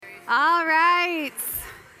All right.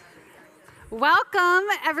 Welcome,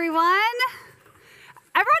 everyone.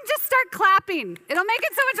 Everyone just start clapping. It'll make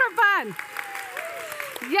it so much more fun.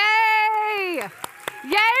 Yay!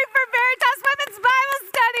 Yay for Veritas Women's Bible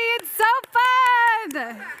Study. It's so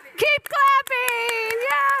fun. Keep clapping.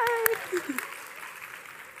 Yay!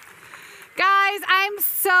 Guys, I'm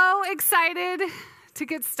so excited to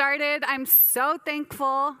get started. I'm so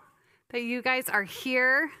thankful that you guys are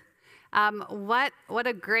here. What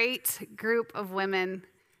a great group of women.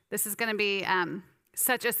 This is going to be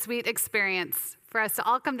such a sweet experience for us to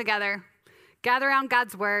all come together, gather around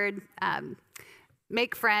God's word,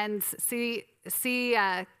 make friends, see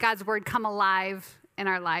God's word come alive in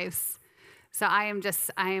our lives. So I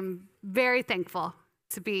am very thankful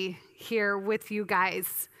to be here with you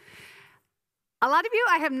guys. A lot of you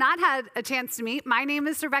I have not had a chance to meet. My name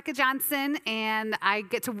is Rebecca Johnson, and I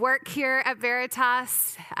get to work here at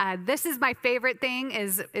Veritas. This is my favorite thing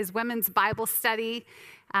is women's Bible study.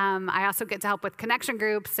 I also get to help with connection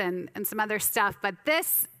groups and some other stuff, but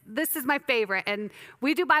this is my favorite. And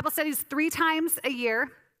we do Bible studies 3 times a year,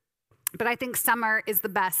 but I think summer is the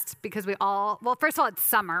best because first of all, it's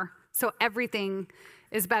summer, so everything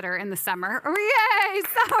is better in the summer. Yay,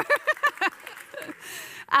 summer!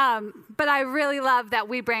 But I really love that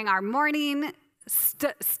we bring our morning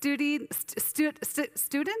students, is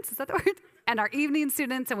that the word? And our evening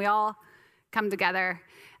students, and we all come together.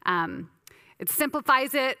 It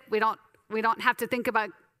simplifies it. We don't have to think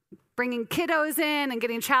about bringing kiddos in and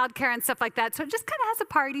getting childcare and stuff like that. So it just kind of has a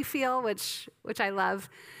party feel, which I love.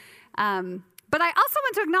 But I also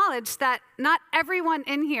want to acknowledge that not everyone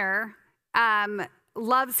in here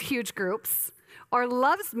loves huge groups or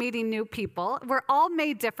loves meeting new people. We're all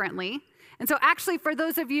made differently. And so actually for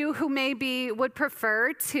those of you who maybe would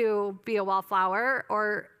prefer to be a wallflower,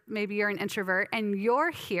 or maybe you're an introvert and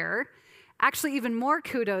you're here, actually even more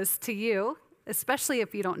kudos to you, especially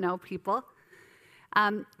if you don't know people.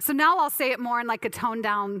 So now I'll say it more in like a toned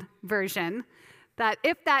down version, that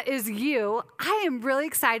if that is you, I am really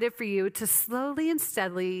excited for you to slowly and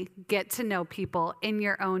steadily get to know people in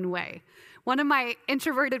your own way. One of my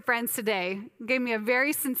introverted friends today gave me a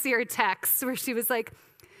very sincere text where she was like,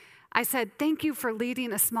 I said, "Thank you for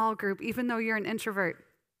leading a small group, even though you're an introvert."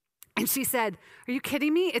 And she said, "Are you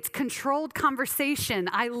kidding me? It's controlled conversation.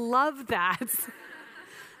 I love that."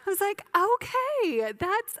 I was like, okay,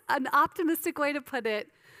 that's an optimistic way to put it.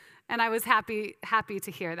 And I was happy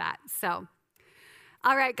to hear that. So,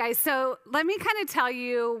 all right, guys, so let me kind of tell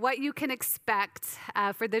you what you can expect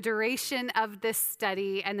for the duration of this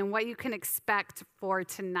study and then what you can expect for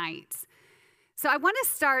tonight. So I want to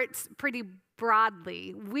start pretty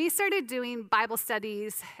broadly. We started doing Bible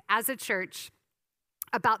studies as a church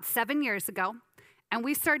about 7 years ago, and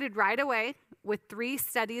we started right away with 3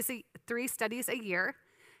 studies a year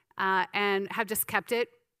and have just kept it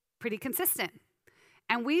pretty consistent.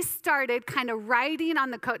 And we started kind of riding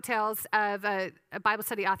on the coattails of a Bible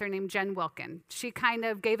study author named Jen Wilkin. She kind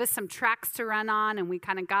of gave us some tracks to run on, and we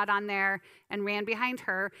kind of got on there and ran behind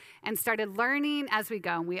her and started learning as we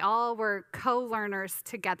go. And we all were co-learners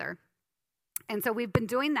together. And so we've been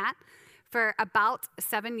doing that for about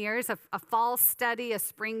 7 years, a fall study, a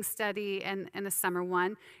spring study, and a summer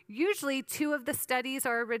one. Usually 2 of the studies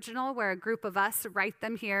are original, where a group of us write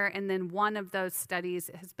them here, and then one of those studies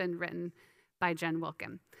has been written by Jen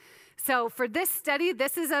Wilkin. So for this study,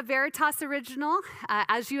 this is a Veritas original.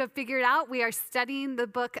 As you have figured out, we are studying the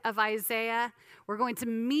book of Isaiah. We're going to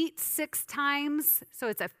meet 6 times, so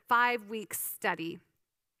it's a 5-week study,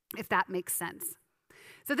 if that makes sense.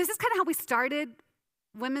 So this is kind of how we started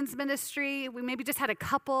women's ministry. We maybe just had a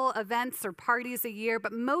couple events or parties a year,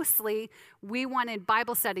 but mostly we wanted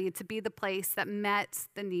Bible study to be the place that met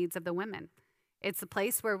the needs of the women. It's a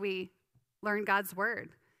place where we learn God's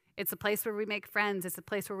word. It's a place where we make friends. It's a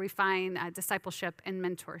place where we find discipleship and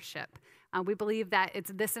mentorship. We believe that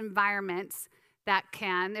it's this environment that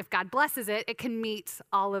can, if God blesses it, it can meet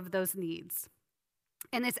all of those needs.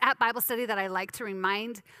 And it's at Bible study that I like to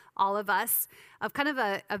remind all of us of kind of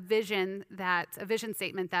a vision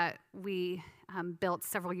statement that we built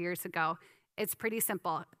several years ago. It's pretty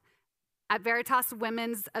simple. At Veritas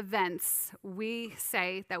Women's events, we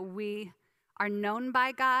say that we are known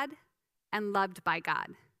by God and loved by God.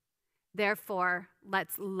 Therefore,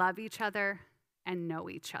 let's love each other and know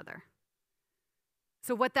each other.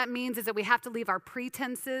 So what that means is that we have to leave our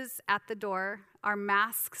pretenses at the door, our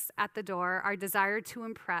masks at the door, our desire to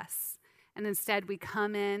impress, and instead we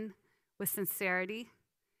come in with sincerity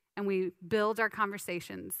and we build our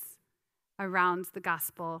conversations around the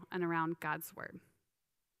gospel and around God's word.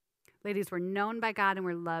 Ladies, we're known by God and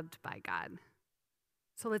we're loved by God.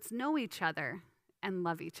 So let's know each other and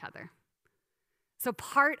love each other. So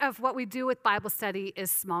part of what we do with Bible study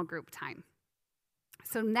is small group time.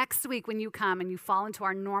 So next week when you come and you fall into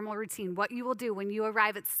our normal routine, what you will do when you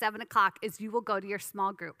arrive at 7 o'clock is you will go to your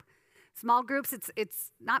small group. Small groups,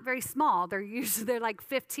 it's not very small. They're like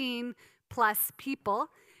 15 plus people,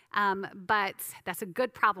 but that's a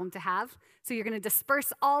good problem to have. So you're going to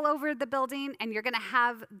disperse all over the building, and you're going to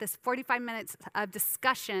have this 45 minutes of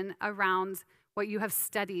discussion around what you have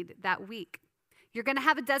studied that week. You're going to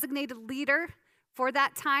have a designated leader for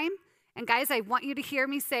that time. And guys, I want you to hear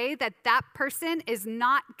me say that that person is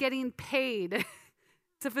not getting paid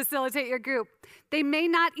to facilitate your group. They may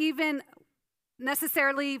not even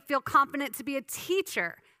necessarily feel confident to be a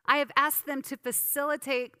teacher. I have asked them to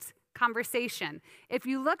facilitate conversation. If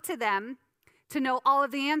you look to them to know all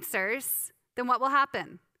of the answers, then what will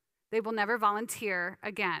happen? They will never volunteer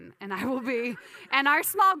again, and our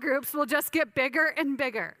small groups will just get bigger and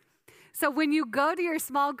bigger. So when you go to your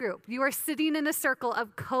small group, you are sitting in a circle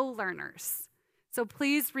of co-learners. So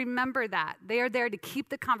please remember that. They are there to keep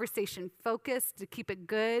the conversation focused, to keep it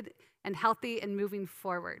good and healthy and moving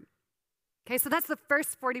forward. Okay, so that's the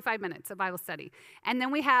first 45 minutes of Bible study. And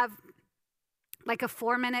then we have like a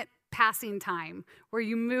 4-minute passing time where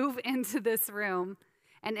you move into this room.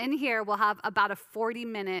 And in here, we'll have about a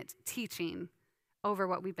 40-minute teaching over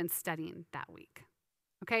what we've been studying that week.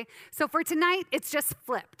 Okay, so for tonight, it's just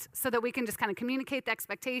flipped so that we can just kind of communicate the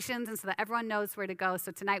expectations and so that everyone knows where to go.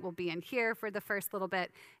 So tonight we'll be in here for the first little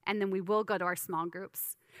bit, and then we will go to our small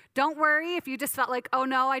groups. Don't worry if you just felt like, oh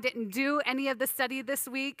no, I didn't do any of the study this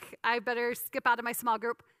week. I better skip out of my small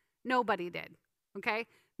group. Nobody did, okay?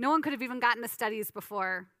 No one could have even gotten the studies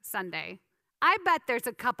before Sunday. I bet there's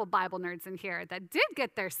a couple Bible nerds in here that did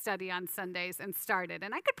get their study on Sundays and started.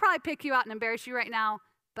 And I could probably pick you out and embarrass you right now,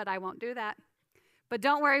 but I won't do that. But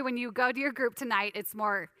don't worry, when you go to your group tonight, it's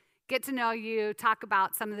more get to know you, talk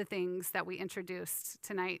about some of the things that we introduced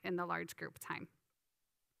tonight in the large group time.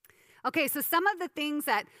 Okay, so some of the things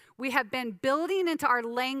that we have been building into our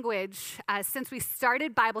language since we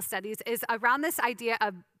started Bible studies is around this idea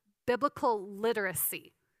of biblical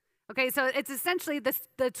literacy. Okay, so it's essentially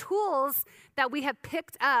the tools that we have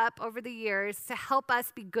picked up over the years to help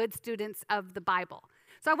us be good students of the Bible.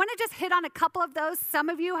 So I want to just hit on a couple of those. Some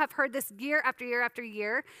of you have heard this year after year after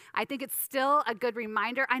year. I think it's still a good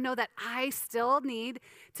reminder. I know that I still need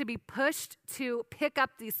to be pushed to pick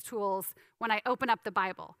up these tools when I open up the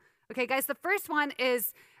Bible. Okay, guys, the first one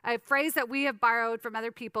is a phrase that we have borrowed from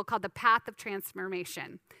other people called the path of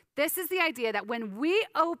transformation. This is the idea that when we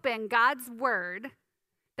open God's word,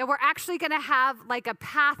 that we're actually going to have like a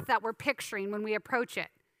path that we're picturing when we approach it.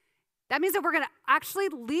 That means that we're going to actually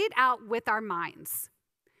lead out with our minds.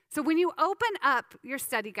 So when you open up your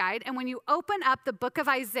study guide and when you open up the book of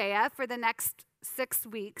Isaiah for the next 6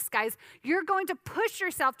 weeks, guys, you're going to push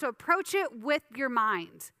yourself to approach it with your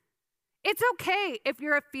mind. It's okay if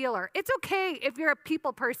you're a feeler. It's okay if you're a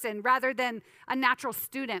people person rather than a natural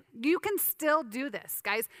student. You can still do this,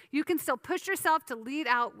 guys. You can still push yourself to lead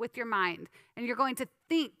out with your mind, and you're going to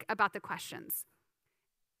think about the questions.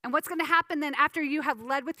 And what's going to happen then after you have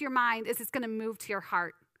led with your mind is it's going to move to your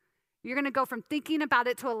heart. You're going to go from thinking about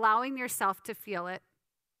it to allowing yourself to feel it,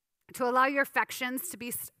 to allow your affections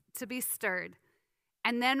to be stirred.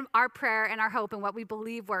 And then our prayer and our hope and what we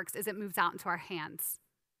believe works is it moves out into our hands.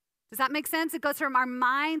 Does that make sense? It goes from our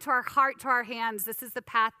mind to our heart to our hands. This is the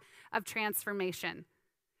path of transformation.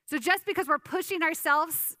 So just because we're pushing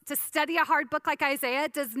ourselves to study a hard book like Isaiah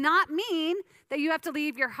does not mean that you have to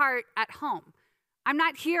leave your heart at home. I'm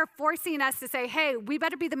not here forcing us to say, hey, we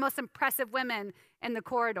better be the most impressive women in the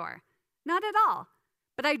corridor. Not at all.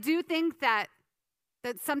 But I do think that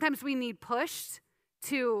sometimes we need pushed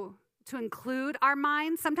to include our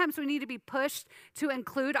minds. Sometimes we need to be pushed to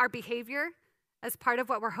include our behavior as part of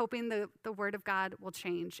what we're hoping the Word of God will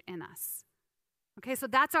change in us. Okay, so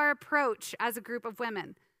that's our approach as a group of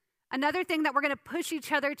women. Another thing that we're going to push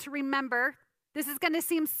each other to remember, this is going to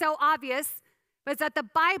seem so obvious, but it's that the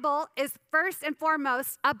Bible is first and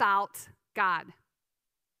foremost about God.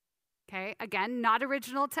 Okay, again, not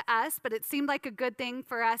original to us, but it seemed like a good thing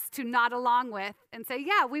for us to nod along with and say,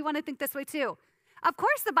 yeah, we want to think this way too. Of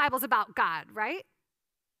course the Bible's about God, right?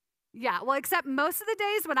 Yeah, well, except most of the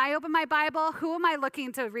days when I open my Bible, who am I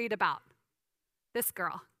looking to read about? This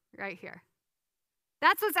girl right here.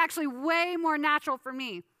 That's what's actually way more natural for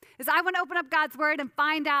me, is I want to open up God's word and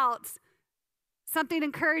find out something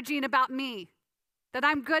encouraging about me, that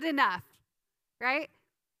I'm good enough, right?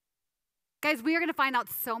 Guys, we are going to find out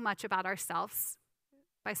so much about ourselves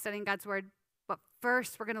by studying God's word, but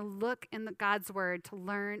first we're going to look in God's word to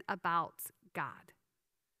learn about God.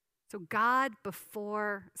 So God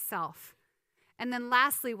before self. And then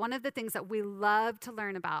lastly, one of the things that we love to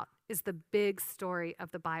learn about is the big story of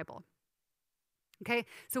the Bible. Okay,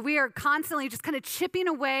 so we are constantly just kind of chipping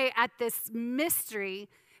away at this mystery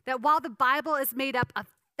that while the Bible is made up of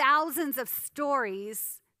thousands of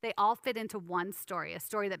stories, they all fit into one story, a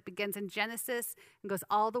story that begins in Genesis and goes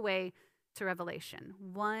all the way to Revelation.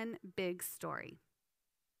 One big story.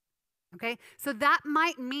 Okay, so that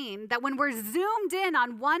might mean that when we're zoomed in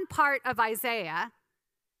on one part of Isaiah,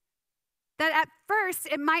 that at first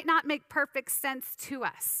it might not make perfect sense to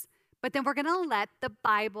us, but then we're going to let the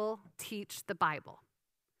Bible teach the Bible.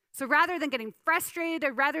 So rather than getting frustrated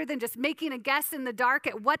or rather than just making a guess in the dark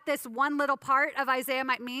at what this one little part of Isaiah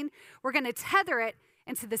might mean, we're going to tether it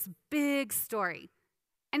into this big story.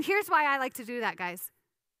 And here's why I like to do that, guys.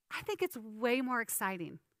 I think it's way more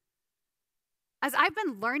exciting. As I've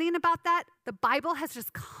been learning about that, the Bible has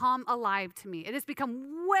just come alive to me. It has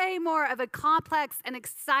become way more of a complex and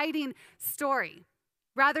exciting story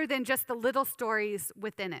rather than just the little stories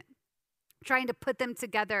within it, trying to put them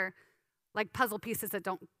together like puzzle pieces that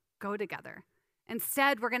don't go together.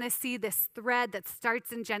 Instead, we're going to see this thread that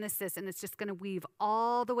starts in Genesis and it's just going to weave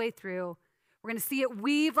all the way through. We're going to see it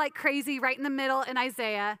weave like crazy right in the middle in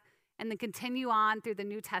Isaiah and then continue on through the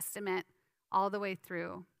New Testament all the way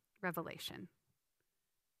through Revelation.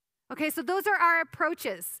 Okay, so those are our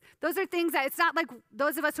approaches. Those are things that it's not like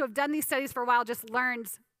those of us who have done these studies for a while just learned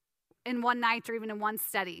in one night or even in one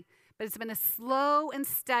study. But it's been a slow and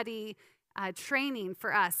steady training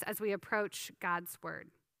for us as we approach God's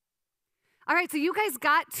word. All right, so you guys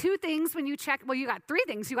got two things when you check. Well, you got three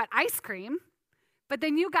things. You got ice cream, but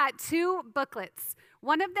then you got two booklets.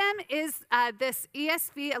 One of them is this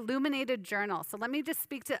ESV Illuminated Journal. So let me just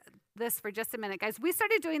speak to this for just a minute, guys. We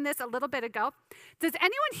started doing this a little bit ago. Does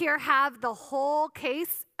anyone here have the whole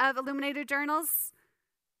case of Illuminated Journals?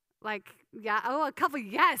 Like, yeah, oh, a couple,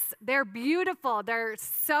 yes. They're beautiful. They're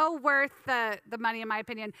so worth the money, in my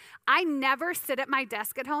opinion. I never sit at my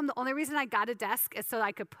desk at home. The only reason I got a desk is so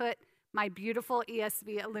I could put my beautiful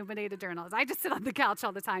ESV Illuminated Journals. I just sit on the couch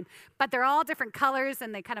all the time. But they're all different colors,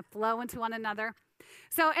 and they kind of flow into one another.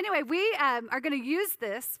 So anyway, we are going to use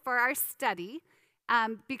this for our study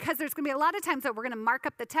because there's going to be a lot of times that we're going to mark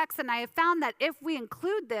up the text, and I have found that if we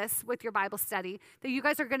include this with your Bible study, that you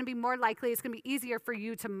guys are going to be more likely, it's going to be easier for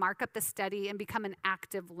you to mark up the study and become an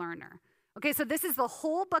active learner. Okay, so this is the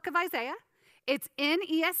whole book of Isaiah. It's in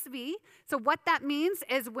ESV. So what that means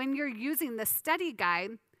is when you're using the study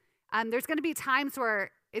guide, there's going to be times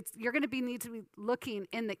where you're going to need to be looking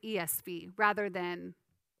in the ESV rather than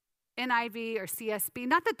NIV or CSB.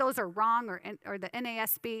 Not that those are wrong or the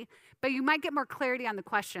NASB, but you might get more clarity on the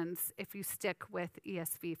questions if you stick with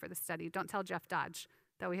ESV for the study. Don't tell Jeff Dodge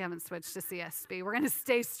that we haven't switched to CSB. We're going to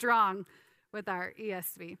stay strong with our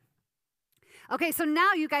ESV. Okay, so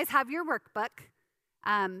now you guys have your workbook.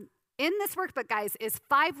 In this workbook, guys, is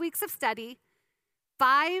 5 weeks of study,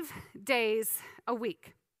 5 days a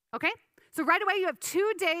week. Okay? So right away, you have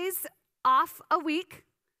 2 days off a week.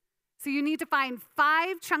 So you need to find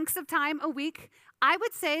 5 chunks of time a week. I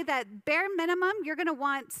would say that bare minimum, you're going to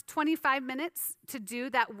want 25 minutes to do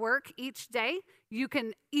that work each day. You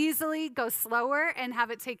can easily go slower and have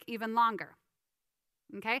it take even longer.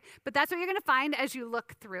 Okay? But that's what you're going to find as you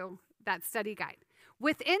look through that study guide.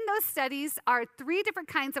 Within those studies are 3 different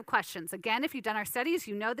kinds of questions. Again, if you've done our studies,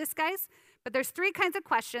 you know this, guys. But there's 3 kinds of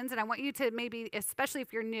questions, and I want you to maybe, especially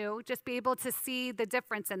if you're new, just be able to see the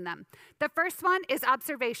difference in them. The first one is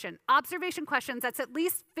observation. Observation questions, that's at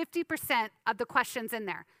least 50% of the questions in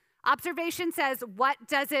there. Observation says, what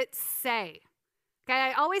does it say? Okay,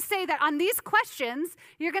 I always say that on these questions,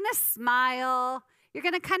 you're going to smile, you're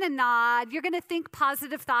going to kind of nod, you're going to think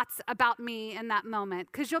positive thoughts about me in that moment,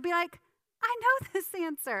 because you'll be like, I know this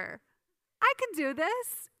answer. I can do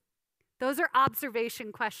this. Those are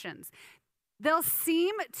observation questions. They'll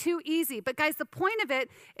seem too easy, but guys, the point of it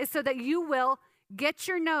is so that you will get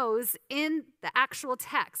your nose in the actual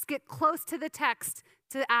text, get close to the text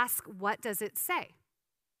to ask, what does it say?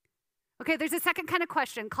 Okay, there's a second kind of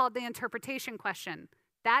question called the interpretation question.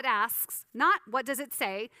 That asks, not what does it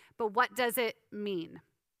say, but what does it mean?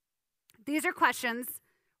 These are questions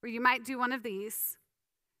where you might do one of these.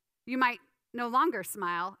 You might no longer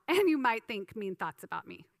smile, and you might think mean thoughts about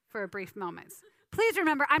me for a brief moment. Please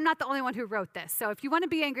remember, I'm not the only one who wrote this. So if you want to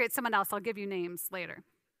be angry at someone else, I'll give you names later.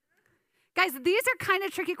 Guys, these are kind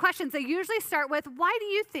of tricky questions. They usually start with, why do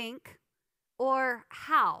you think, or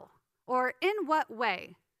how, or in what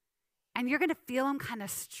way? And you're going to feel them kind of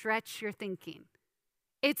stretch your thinking.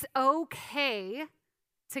 It's okay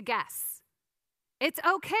to guess. It's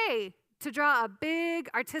okay to draw a big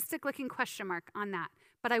artistic-looking question mark on that.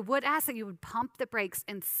 But I would ask that you would pump the brakes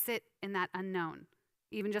and sit in that unknown,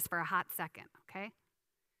 even just for a hot second, okay?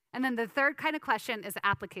 And then the third kind of question is the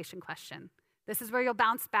application question. This is where you'll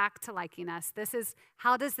bounce back to liking us. This is,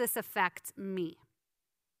 how does this affect me?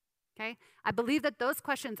 Okay? I believe that those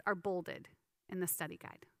questions are bolded in the study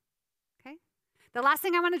guide. Okay? The last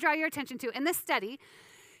thing I want to draw your attention to in this study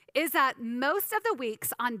is that most of the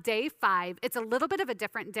weeks on day 5, it's a little bit of a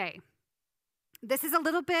different day. This is a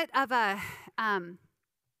little bit of a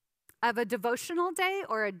devotional day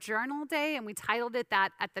or a journal day, and we titled it that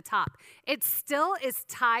at the top. It still is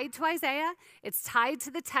tied to Isaiah. It's tied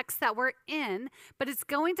to the text that we're in, but it's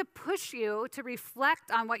going to push you to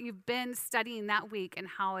reflect on what you've been studying that week and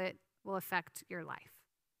how it will affect your life.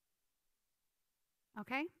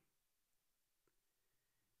 Okay?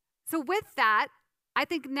 So with that, I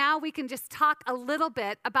think now we can just talk a little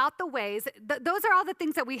bit about the ways, those are all the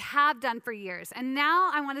things that we have done for years. And now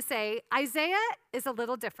I want to say Isaiah is a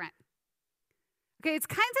little different. Okay, it's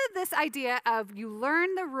kind of this idea of you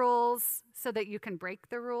learn the rules so that you can break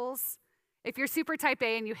the rules. If you're super type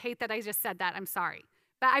A and you hate that I just said that, I'm sorry.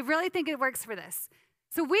 But I really think it works for this.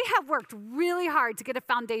 So we have worked really hard to get a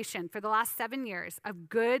foundation for the last 7 years of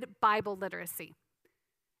good Bible literacy.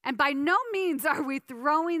 And by no means are we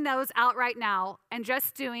throwing those out right now and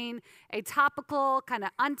just doing a topical, kind of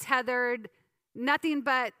untethered, nothing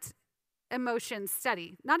but emotion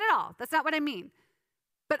study. Not at all. That's not what I mean.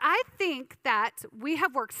 But I think that we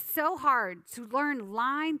have worked so hard to learn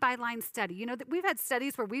line by line study. You know, that we've had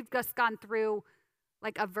studies where we've just gone through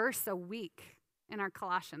like a verse a week in our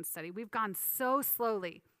Colossians study. We've gone so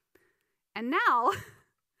slowly. And now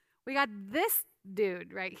we got this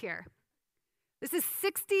dude right here. This is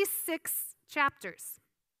 66 chapters.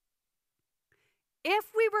 If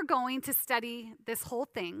we were going to study this whole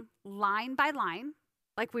thing line by line,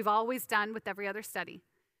 like we've always done with every other study,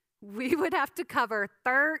 we would have to cover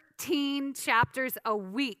 13 chapters a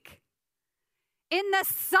week. In the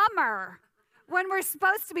summer, when we're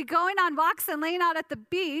supposed to be going on walks and laying out at the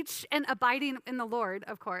beach and abiding in the Lord,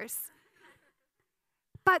 of course.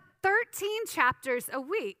 But 13 chapters a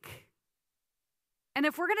week. And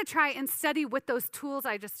if we're going to try and study with those tools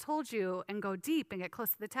I just told you and go deep and get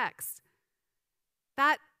close to the text,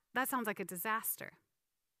 that sounds like a disaster.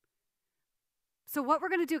 So what we're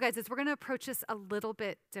going to do, guys, is we're going to approach this a little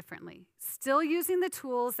bit differently. Still using the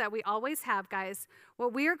tools that we always have, guys.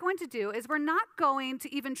 What we are going to do is we're not going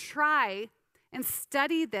to even try and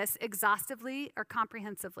study this exhaustively or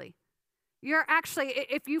comprehensively. You're actually,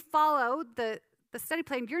 if you follow the study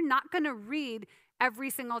plan, you're not going to read every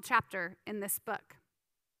single chapter in this book.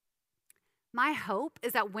 My hope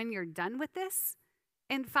is that when you're done with this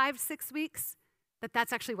in 5-6 weeks,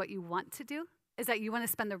 that's actually what you want to do, is that you want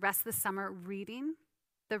to spend the rest of the summer reading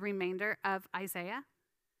the remainder of Isaiah.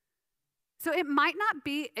 So it might not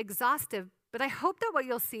be exhaustive, but I hope that what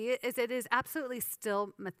you'll see is it is absolutely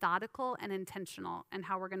still methodical and intentional in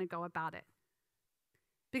how we're going to go about it.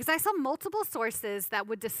 Because I saw multiple sources that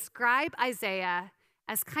would describe Isaiah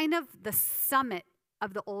as kind of the summit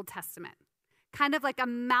of the Old Testament, kind of like a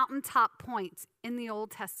mountaintop point in the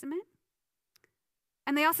Old Testament.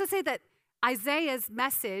 And they also say that Isaiah's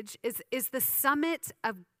message is the summit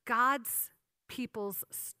of God's people's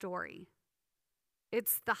story.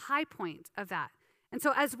 It's the high point of that. And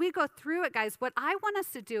so as we go through it, guys, what I want us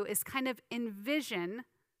to do is kind of envision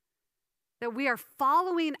that we are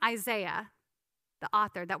following Isaiah, the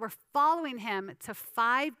author, that we're following him to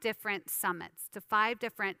 5 different summits, to 5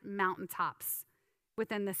 different mountaintops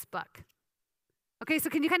within this book. Okay,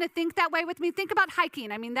 so can you kind of think that way with me? Think about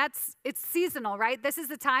hiking. I mean, it's seasonal, right? This is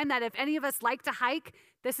the time that if any of us like to hike,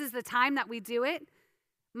 this is the time that we do it.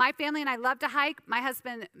 My family and I love to hike. My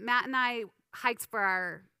husband, Matt, and I hiked for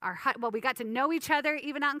our we got to know each other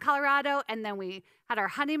even out in Colorado, and then we had our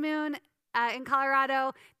honeymoon in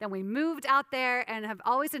Colorado. Then we moved out there and have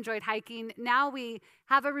always enjoyed hiking. Now we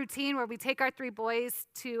have a routine where we take our 3 boys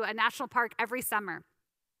to a national park every summer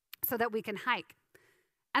so that we can hike.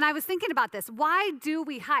 And I was thinking about this. Why do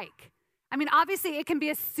we hike? I mean, obviously, it can be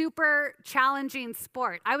a super challenging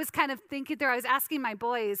sport. I was kind of thinking through, I was asking my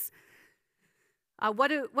boys, what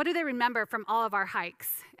do they remember from all of our hikes?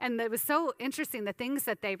 And it was so interesting, the things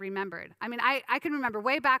that they remembered. I mean, I can remember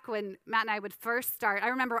way back when Matt and I would first start, I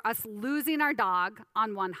remember us losing our dog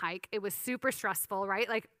on one hike. It was super stressful, right?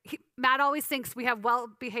 Like, Matt always thinks we have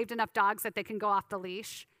well-behaved enough dogs that they can go off the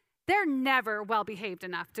leash. They're never well-behaved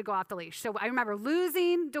enough to go off the leash. So I remember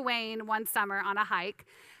losing Dwayne one summer on a hike.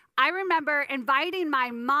 I remember inviting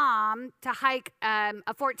my mom to hike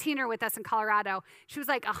a 14er with us in Colorado. She was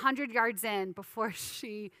like 100 yards in before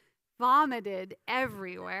she vomited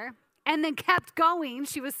everywhere. and then kept going.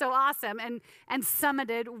 She was so awesome and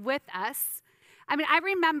summited with us. I mean, I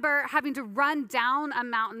remember having to run down a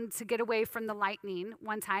mountain to get away from the lightning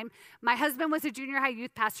one time. My husband was a junior high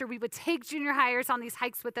youth pastor. We would take junior hires on these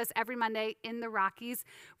hikes with us every Monday in the Rockies.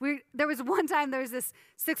 There was one time there was this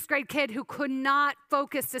 6th grade kid who could not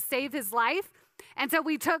focus to save his life. And so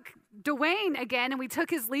we took Dwayne again, and we took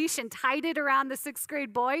his leash and tied it around the 6th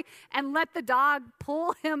grade boy and let the dog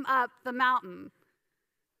pull him up the mountain.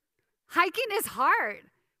 Hiking is hard.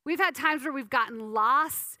 We've had times where we've gotten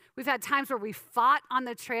lost. We've had times where we fought on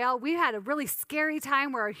the trail. We had a really scary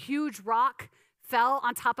time where a huge rock fell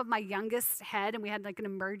on top of my youngest's head, and we had like an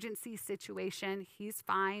emergency situation. He's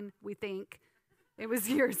fine, we think. It was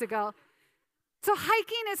years ago. So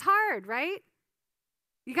hiking is hard, right?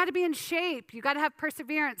 You got to be in shape. You got to have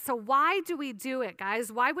perseverance. So why do we do it,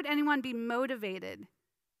 guys? Why would anyone be motivated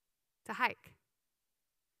to hike?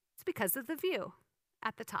 It's because of the view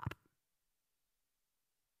at the top,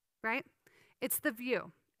 right? It's the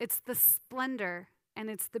view. It's the splendor and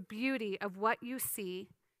it's the beauty of what you see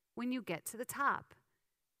when you get to the top.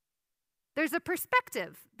 There's a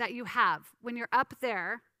perspective that you have when you're up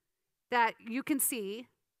there that you can see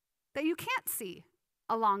that you can't see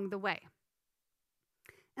along the way.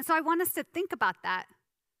 And so I want us to think about that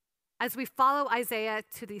as we follow Isaiah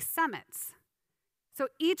to these summits. So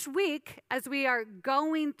each week, as we are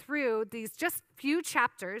going through these just few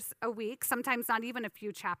chapters a week, sometimes not even a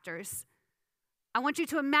few chapters, I want you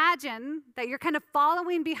to imagine that you're kind of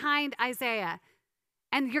following behind Isaiah,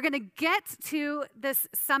 and you're going to get to this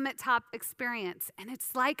summit top experience. And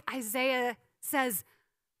it's like Isaiah says,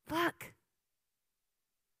 look,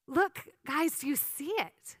 guys, do you see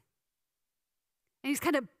it? And he's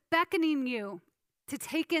kind of beckoning you to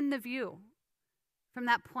take in the view from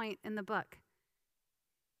that point in the book.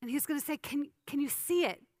 And he's going to say, can you see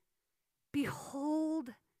it? Behold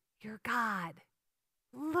your God.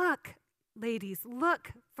 Look, ladies,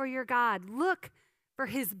 look for your God. Look for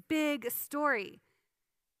his big story.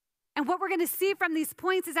 And what we're going to see from these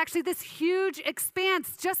points is actually this huge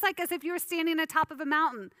expanse, just like as if you were standing on top of a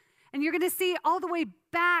mountain. And you're going to see all the way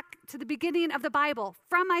back to the beginning of the Bible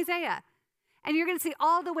from Isaiah. And you're going to see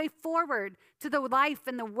all the way forward to the life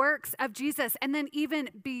and the works of Jesus, and then even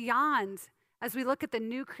beyond as we look at the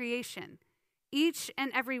new creation. Each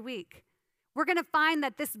and every week, we're going to find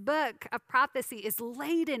that this book of prophecy is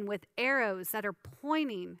laden with arrows that are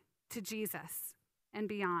pointing to Jesus and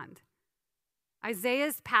beyond.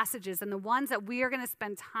 Isaiah's passages and the ones that we are going to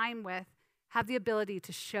spend time with have the ability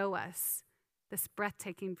to show us this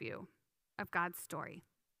breathtaking view of God's story.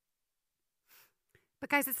 But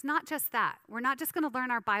guys, it's not just that. We're not just going to learn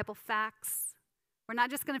our Bible facts. We're not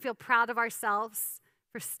just going to feel proud of ourselves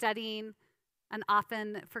for studying an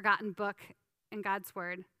often forgotten book in God's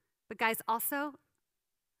word. But guys, also,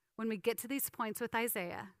 when we get to these points with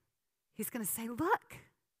Isaiah, he's going to say, look,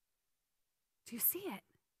 do you see it?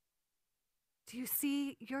 Do you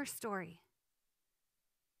see your story?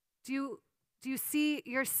 Do you see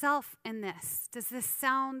yourself in this? Does this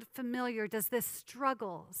sound familiar? Does this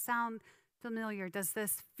struggle sound familiar? Does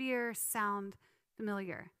this fear sound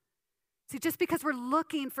familiar? See, just because we're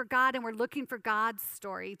looking for God and we're looking for God's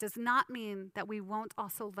story does not mean that we won't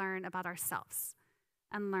also learn about ourselves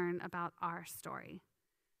and learn about our story.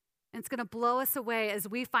 And it's going to blow us away as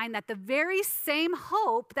we find that the very same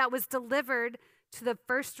hope that was delivered to the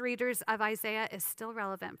first readers of Isaiah is still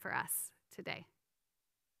relevant for us today.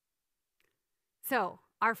 So,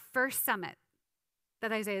 our first summit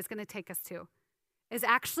that Isaiah is going to take us to is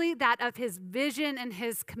actually that of his vision and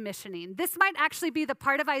his commissioning. This might actually be the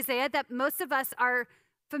part of Isaiah that most of us are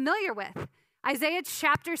familiar with. Isaiah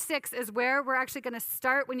chapter 6 is where we're actually going to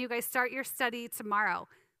start when you guys start your study tomorrow.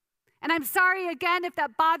 And I'm sorry, again, if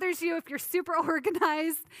that bothers you, if you're super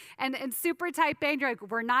organized and super type A, and you're like,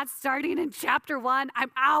 we're not starting in chapter 1,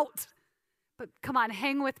 I'm out. But come on,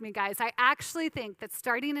 hang with me, guys. I actually think that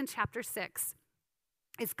starting in chapter 6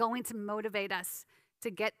 is going to motivate us to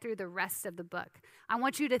get through the rest of the book. I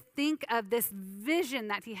want you to think of this vision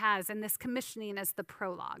that he has and this commissioning as the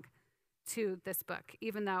prologue to this book,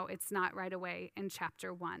 even though it's not right away in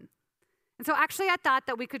chapter 1. And so actually I thought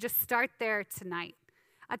that we could just start there tonight.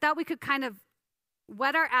 I thought we could kind of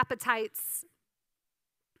whet our appetites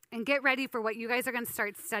and get ready for what you guys are going to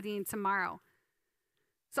start studying tomorrow.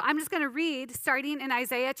 So I'm just going to read, starting in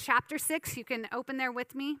Isaiah chapter 6. You can open there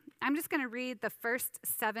with me. I'm just going to read the first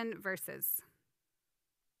 7 verses.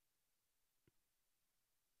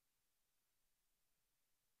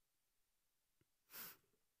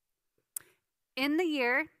 In the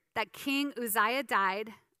year that King Uzziah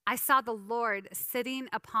died, I saw the Lord sitting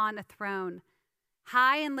upon a throne,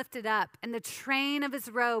 high and lifted up, and the train of his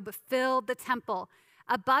robe filled the temple.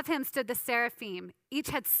 Above him stood the seraphim. Each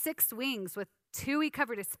had 6 wings. With 2 he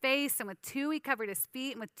covered his face, and with 2 he covered his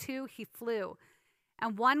feet, and with 2 he flew.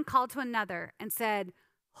 And one called to another and said,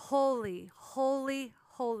 Holy, holy,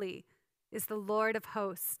 holy is the Lord of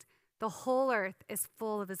hosts. The whole earth is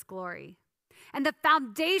full of his glory. And the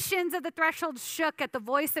foundations of the threshold shook at the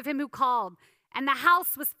voice of him who called, and the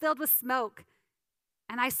house was filled with smoke.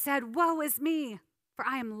 And I said, Woe is me, for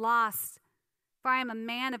I am lost, for I am a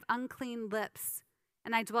man of unclean lips,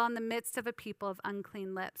 and I dwell in the midst of a people of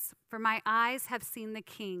unclean lips. For my eyes have seen the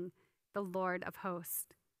King, the Lord of hosts.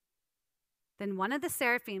 Then one of the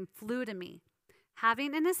seraphim flew to me,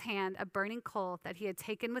 having in his hand a burning coal that he had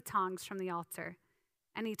taken with tongs from the altar.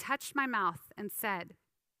 And he touched my mouth and said,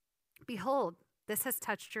 Behold, this has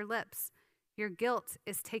touched your lips. Your guilt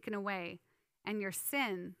is taken away, and your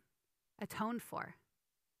sin atoned for.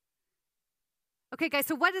 Okay, guys,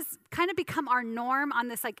 so what has kind of become our norm on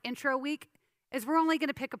this intro week is we're only going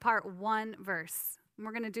to pick apart one verse. And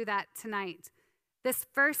we're going to do that tonight. This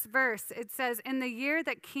first verse, it says, In the year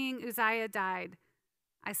that King Uzziah died,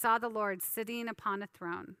 I saw the Lord sitting upon a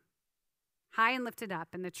throne, high and lifted up,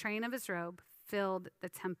 and the train of his robe filled the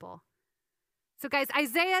temple. So guys,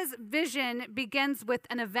 Isaiah's vision begins with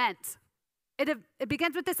an event. It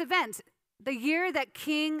begins with this event, the year that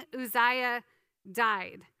King Uzziah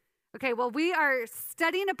died. Okay, well, we are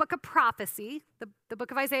studying a book of prophecy. The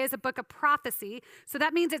book of Isaiah is a book of prophecy. So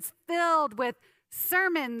that means it's filled with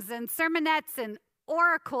sermons and sermonettes and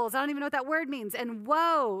oracles. I don't even know what that word means. And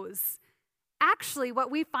woes. Actually, what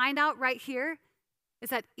we find out right here is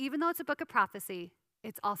that even though it's a book of prophecy,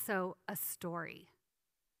 it's also a story.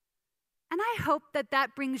 And I hope that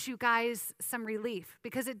that brings you guys some relief,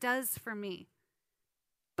 because it does for me.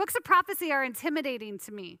 Books of prophecy are intimidating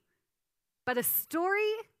to me, but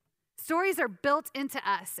stories are built into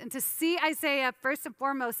us. And to see Isaiah first and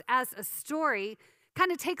foremost as a story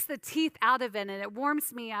kind of takes the teeth out of it, and it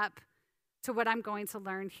warms me up to what I'm going to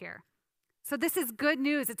learn here. So this is good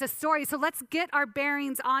news. It's a story. So let's get our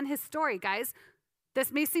bearings on his story, guys.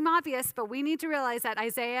 This may seem obvious, but we need to realize that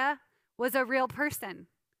Isaiah was a real person.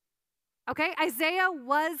 Okay, Isaiah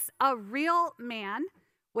was a real man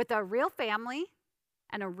with a real family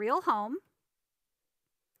and a real home.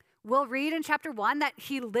 We'll read in chapter 1 that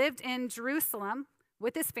he lived in Jerusalem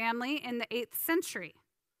with his family in the 8th century.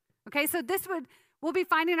 Okay, so we'll be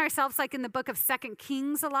finding ourselves in the book of 2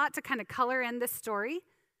 Kings a lot to kind of color in this story.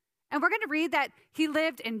 And we're going to read that he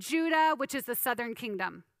lived in Judah, which is the southern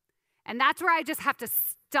kingdom. And that's where I just have to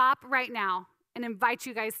stop right now and invite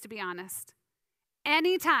you guys to be honest.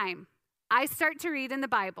 Anytime I start to read in the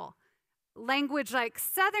Bible language like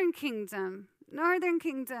southern kingdom, northern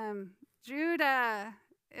kingdom, Judah,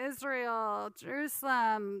 Israel,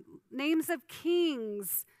 Jerusalem, names of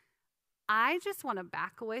kings, I just want to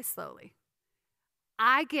back away slowly.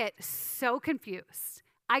 I get so confused.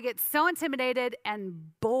 I get so intimidated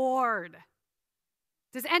and bored.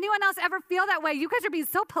 Does anyone else ever feel that way? You guys are being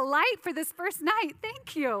so polite for this first night.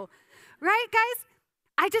 Thank you. Right, guys?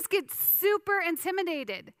 I just get super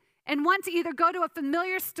intimidated and want to either go to a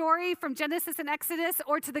familiar story from Genesis and Exodus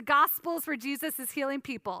or to the Gospels where Jesus is healing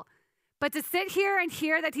people. But to sit here and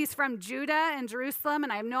hear that he's from Judah and Jerusalem,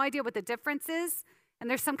 and I have no idea what the difference is, and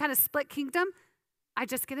there's some kind of split kingdom, I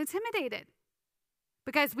just get intimidated.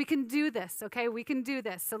 But guys, we can do this, okay? We can do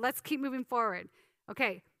this. So let's keep moving forward.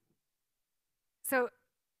 Okay. So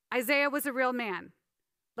Isaiah was a real man.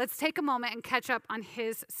 Let's take a moment and catch up on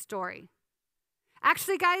his story.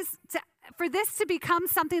 Actually, guys, for this to become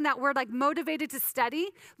something that we're motivated to study,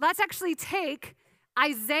 let's actually take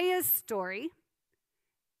Isaiah's story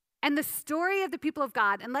and the story of the people of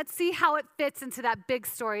God, and let's see how it fits into that big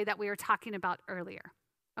story that we were talking about earlier.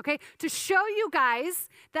 Okay, to show you guys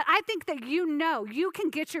that I think that you can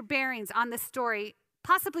get your bearings on this story,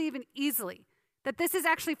 possibly even easily, that this is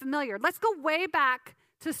actually familiar. Let's go way back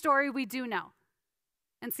to a story we do know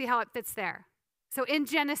and see how it fits there. So in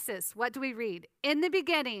Genesis, what do we read? In the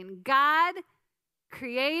beginning, God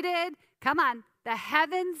created, the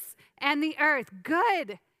heavens and the earth.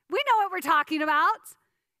 Good. We know what we're talking about.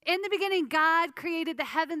 In the beginning, God created the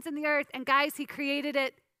heavens and the earth, and guys, he created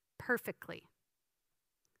it perfectly.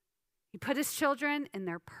 He put his children in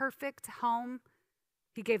their perfect home.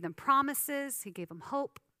 He gave them promises, he gave them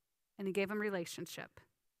hope, and he gave them relationship.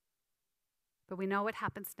 But we know what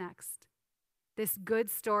happens next. This good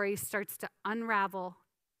story starts to unravel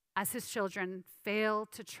as his children fail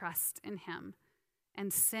to trust in him,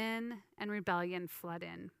 and sin and rebellion flood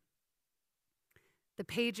in. The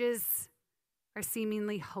pages are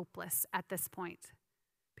seemingly hopeless at this point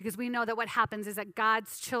Because we know that what happens is that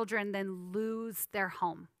God's children then lose their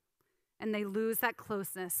home. And they lose that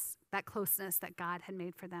closeness that God had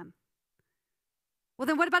made for them. Well,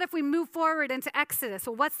 then what about if we move forward into Exodus?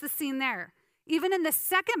 Well, what's the scene there? Even in the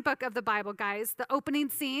second book of the Bible, guys, the opening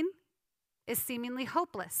scene is seemingly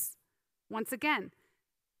hopeless. Once again,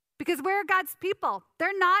 because where are God's people?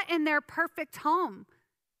 They're not in their perfect home.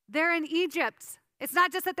 They're in Egypt. It's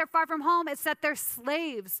not just that they're far from home, it's that they're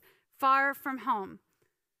slaves far from home.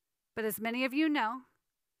 But as many of you know,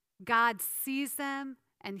 God sees them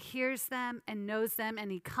and hears them and knows them,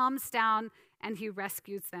 and he comes down and he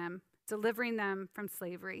rescues them, delivering them from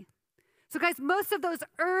slavery. So guys, most of those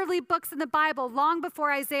early books in the Bible, long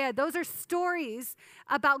before Isaiah, those are stories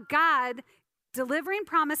about God delivering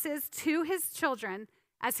promises to his children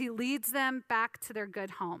as he leads them back to their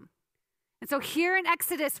good home. And so here in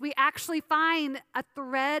Exodus, we actually find a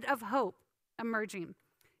thread of hope emerging.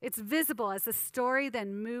 It's visible as the story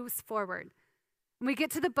then moves forward. And we get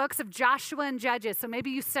to the books of Joshua and Judges. So maybe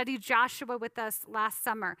you studied Joshua with us last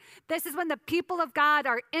summer. This is when the people of God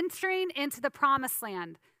are entering into the promised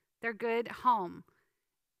land, their good home.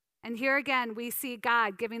 And here again, we see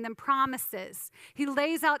God giving them promises. He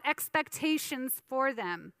lays out expectations for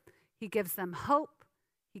them. He gives them hope.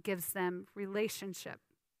 He gives them relationship.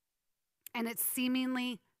 And it's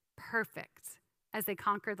seemingly perfect as they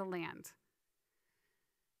conquer the land.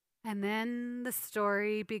 And then the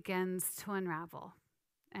story begins to unravel,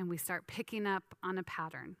 and we start picking up on a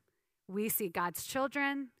pattern. We see God's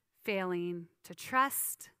children failing to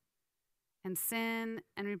trust, and sin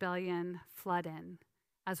and rebellion flood in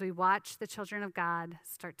as we watch the children of God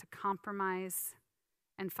start to compromise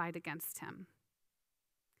and fight against him.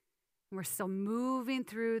 We're still moving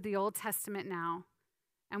through the Old Testament now.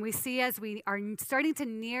 And we see as we are starting to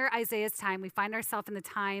near Isaiah's time, we find ourselves in the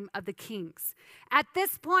time of the kings. At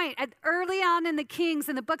this point, early on in the kings,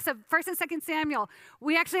 in the books of 1st and 2nd Samuel,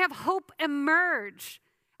 we actually have hope emerge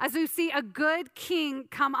as we see a good king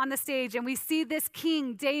come on the stage. And we see this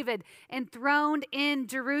king, David, enthroned in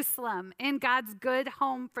Jerusalem, in God's good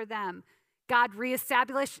home for them. God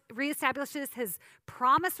reestablishes his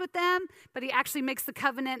promise with them, but he actually makes the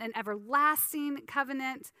covenant an everlasting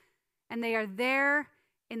covenant. And they are there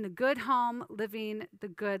in the good home, living the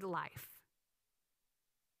good life.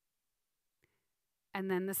 And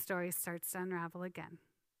then the story starts to unravel again.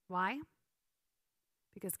 Why?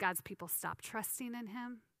 Because God's people stop trusting in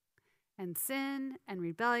him, and sin and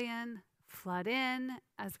rebellion flood in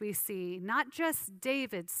as we see not just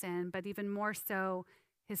David's sin, but even more so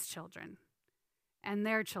his children and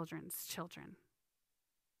their children's children.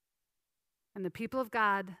 And the people of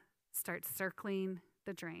God start circling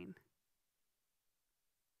the drain.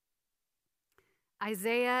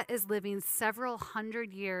 Isaiah is living several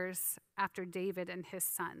hundred years after David and his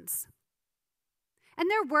sons. And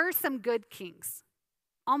there were some good kings,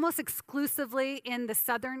 almost exclusively in the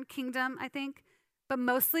southern kingdom, I think, but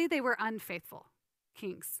mostly they were unfaithful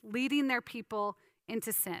kings, leading their people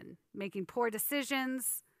into sin, making poor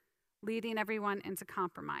decisions, leading everyone into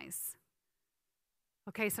compromise.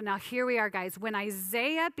 Okay, so now here we are, guys. When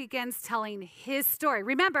Isaiah begins telling his story,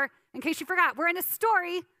 remember, in case you forgot, we're in a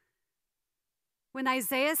story. When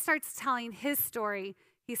Isaiah starts telling his story,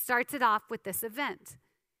 he starts it off with this event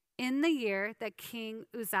in the year that King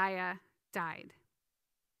Uzziah died.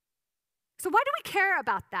 So why do we care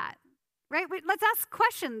about that, right? Let's ask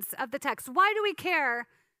questions of the text. Why do we care?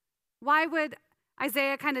 Why would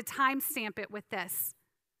Isaiah kind of timestamp it with this?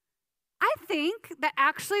 I think that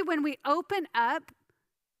actually when we open up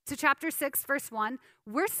to chapter 6, verse 1,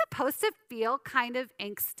 we're supposed to feel kind of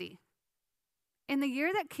angsty. In the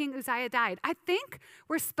year that King Uzziah died, I think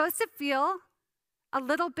we're supposed to feel a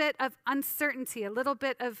little bit of uncertainty, a little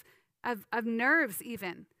bit of nerves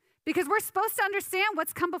even, because we're supposed to understand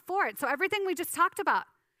what's come before it. So everything we just talked about,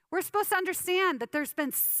 we're supposed to understand that there's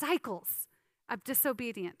been cycles of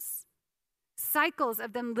disobedience, cycles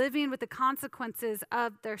of them living with the consequences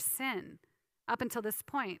of their sin up until this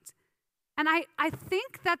point. And I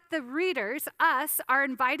think that the readers, us, are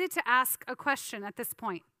invited to ask a question at this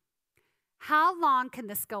point. How long can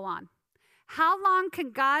this go on? How long can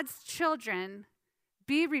God's children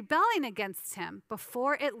be rebelling against him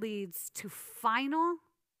before it leads to final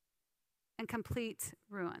and complete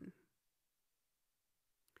ruin?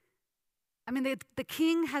 I mean, the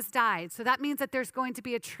king has died, so that means that there's going to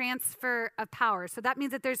be a transfer of power. So that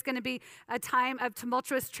means that there's going to be a time of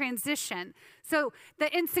tumultuous transition. So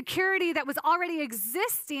the insecurity that was already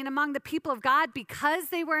existing among the people of God because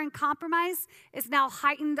they were in compromise is now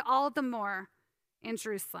heightened all the more in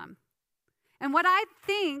Jerusalem. And what I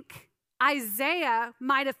think Isaiah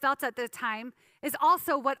might have felt at the time is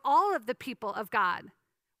also what all of the people of God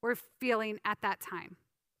were feeling at that time: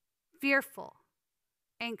 fearful,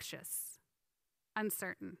 anxious,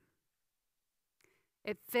 uncertain.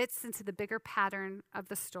 It fits into the bigger pattern of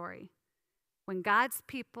the story. When God's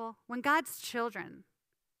people, when God's children,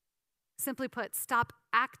 simply put, stop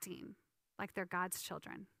acting like they're God's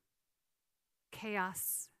children,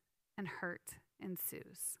 chaos and hurt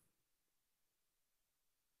ensues.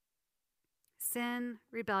 Sin,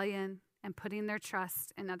 rebellion, and putting their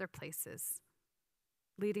trust in other places,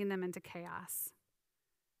 leading them into chaos.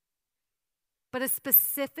 But a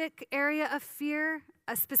specific area of fear,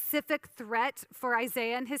 a specific threat for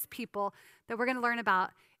Isaiah and his people that we're going to learn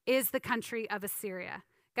about is the country of Assyria.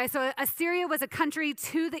 Guys, so Assyria was a country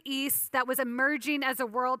to the east that was emerging as a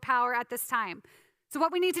world power at this time. So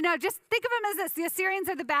what we need to know, just think of them as this: the Assyrians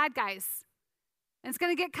are the bad guys. And it's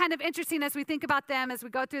going to get kind of interesting as we think about them as we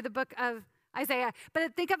go through the book of Isaiah.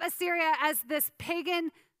 But think of Assyria as this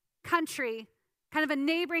pagan country, kind of a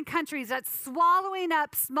neighboring countries that's swallowing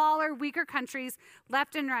up smaller, weaker countries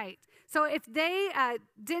left and right. So if they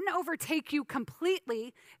didn't overtake you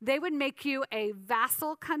completely, they would make you a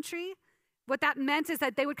vassal country. What that meant is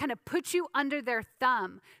that they would kind of put you under their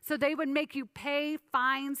thumb. So they would make you pay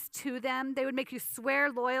fines to them. They would make you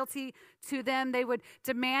swear loyalty to them. They would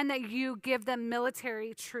demand that you give them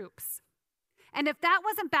military troops. And if that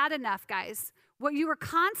wasn't bad enough, guys, what you were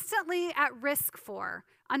constantly at risk for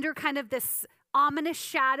under kind of this ominous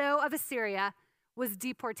shadow of Assyria was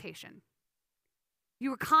deportation. You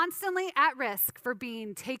were constantly at risk for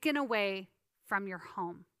being taken away from your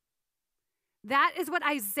home. That is what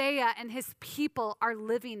Isaiah and his people are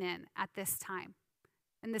living in this time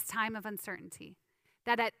of uncertainty.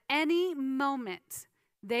 That at any moment,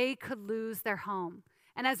 they could lose their home.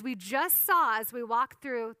 And as we just saw, as we walked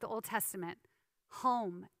through the Old Testament,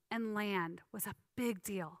 home and land was a big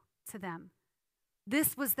deal to them.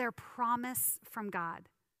 This was their promise from God.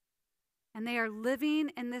 And they are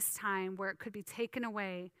living in this time where it could be taken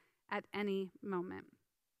away at any moment.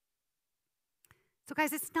 So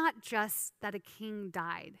guys, it's not just that a king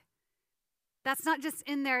died. That's not just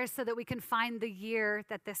in there so that we can find the year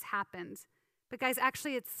that this happened. But guys,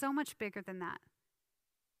 actually, it's so much bigger than that.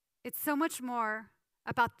 It's so much more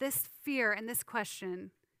about this fear and this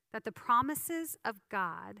question that the promises of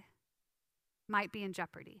God might be in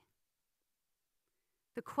jeopardy.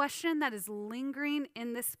 The question that is lingering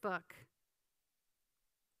in this book,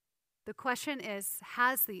 the question is,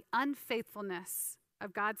 has the unfaithfulness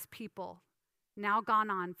of God's people now gone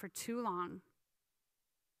on for too long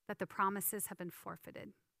that the promises have been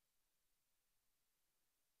forfeited?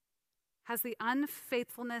 Has the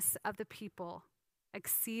unfaithfulness of the people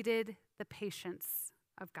exceeded the patience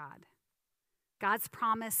of God? God's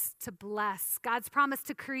promise to bless, God's promise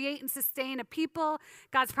to create and sustain a people,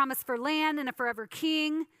 God's promise for land and a forever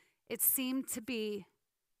king, it seemed to be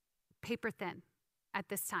paper thin at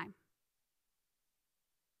this time.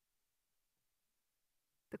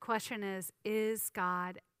 The question is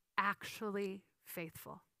God actually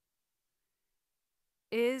faithful?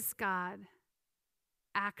 Is God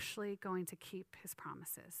actually going to keep his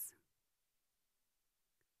promises?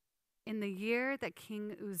 In the year that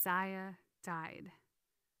King Uzziah died,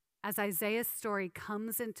 as Isaiah's story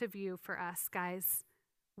comes into view for us, guys,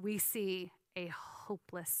 we see a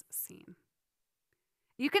hopeless scene.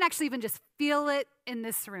 You can actually even just feel it in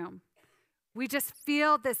this room. We just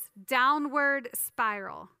feel this downward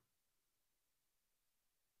spiral.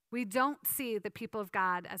 We don't see the people of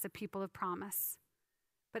God as a people of promise,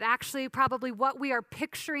 but actually probably what we are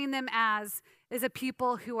picturing them as is a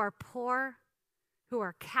people who are poor, who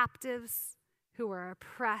are captives, who are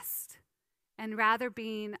oppressed, and rather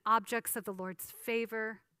being objects of the Lord's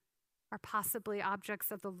favor or possibly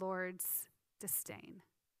objects of the Lord's disdain.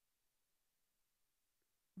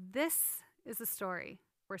 This is the story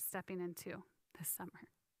we're stepping into this summer.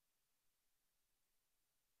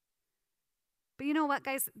 But you know what,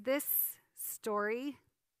 guys? This story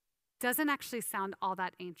doesn't actually sound all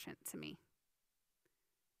that ancient to me.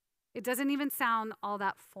 It doesn't even sound all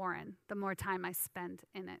that foreign the more time I spend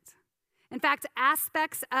in it. In fact,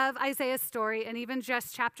 aspects of Isaiah's story, and even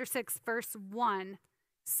just chapter 6, verse 1,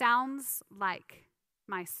 sounds like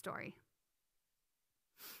my story.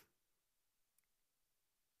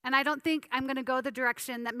 And I don't think I'm going to go the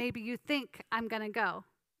direction that maybe you think I'm going to go,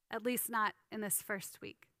 at least not in this first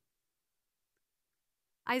week.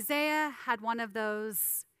 Isaiah had one of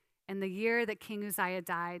those in the year that King Uzziah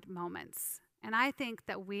died moments, and I think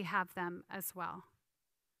that we have them as well.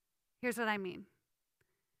 Here's what I mean.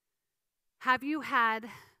 Have you had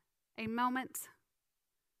a moment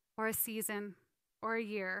or a season or a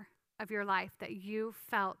year of your life that you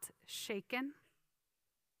felt shaken,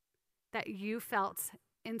 that you felt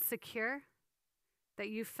insecure, that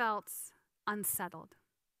you felt unsettled?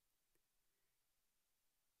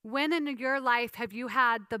 When in your life have you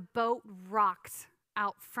had the boat rocked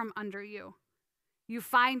out from under you? You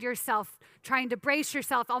find yourself trying to brace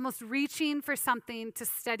yourself, almost reaching for something to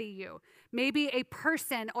steady you. Maybe a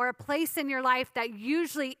person or a place in your life that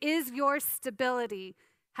usually is your stability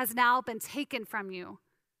has now been taken from you,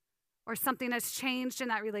 or something has changed in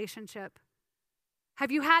that relationship. Have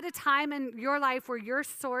you had a time in your life where your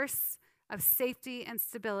source of safety and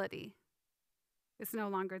stability is no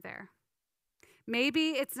longer there?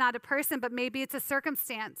 Maybe it's not a person, but maybe it's a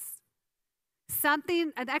circumstance.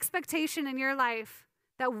 Something, an expectation in your life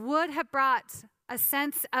that would have brought a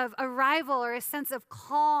sense of arrival or a sense of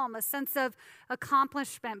calm, a sense of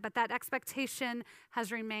accomplishment, but that expectation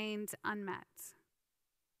has remained unmet.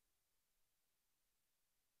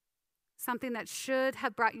 Something that should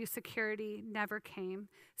have brought you security never came.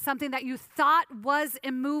 Something that you thought was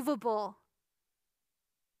immovable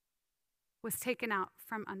was taken out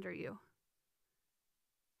from under you.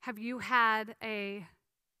 Have you had a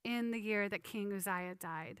in the year that King Uzziah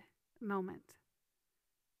died moment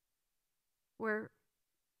where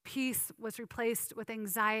peace was replaced with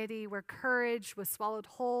anxiety, where courage was swallowed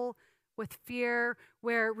whole with fear,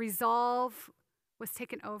 where resolve was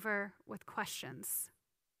taken over with questions?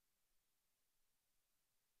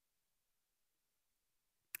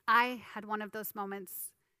 I had one of those moments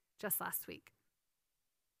just last week.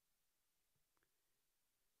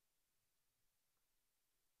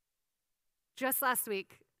 Just last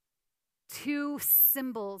week, two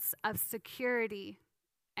symbols of security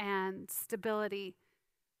and stability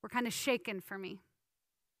were kind of shaken for me.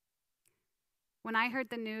 When I heard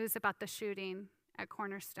the news about the shooting at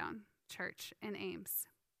Cornerstone Church in Ames,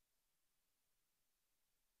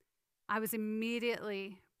 I was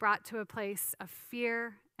immediately brought to a place of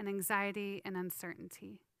fear and anxiety and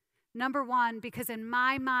uncertainty. Number one, because in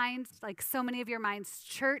my mind, like so many of your minds,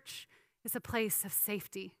 church is a place of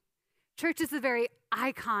safety. Church is the very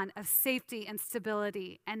icon of safety and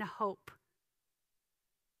stability and hope.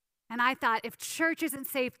 And I thought, if church isn't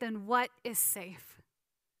safe, then what is safe?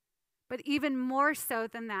 But even more so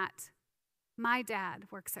than that, my dad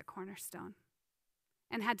works at Cornerstone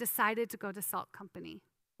and had decided to go to Salt Company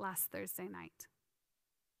last Thursday night.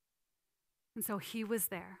 And so he was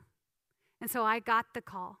there. And so I got the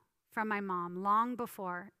call from my mom long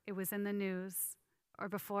before it was in the news or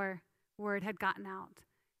before word had gotten out.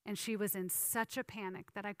 And she was in such a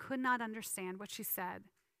panic that I could not understand what she said,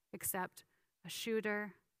 except a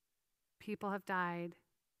shooter, people have died,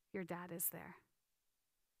 your dad is there.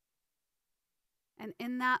 And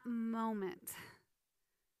in that moment,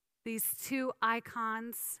 these two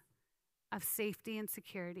icons of safety and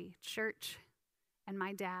security, church and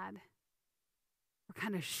my dad, were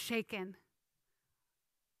kind of shaken.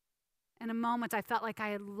 In a moment, I felt like I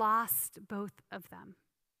had lost both of them.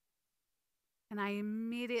 And I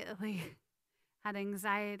immediately had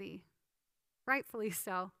anxiety, rightfully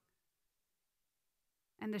so,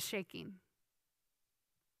 and a shaking.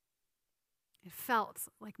 It felt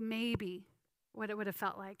like maybe what it would have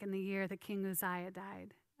felt like in the year that King Uzziah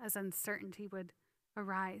died, as uncertainty would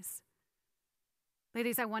arise.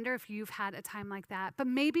 Ladies, I wonder if you've had a time like that. But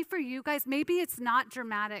maybe for you guys, maybe it's not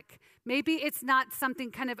dramatic. Maybe it's not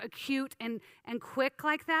something kind of acute and quick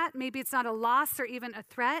like that. Maybe it's not a loss or even a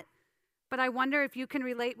threat. But I wonder if you can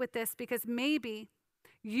relate with this, because maybe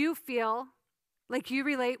you feel like you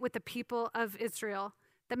relate with the people of Israel,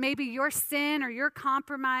 that maybe your sin or your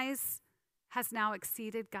compromise has now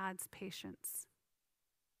exceeded God's patience.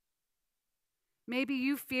 Maybe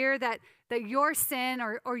you fear that your sin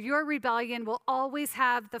or your rebellion will always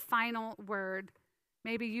have the final word.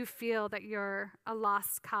 Maybe you feel that you're a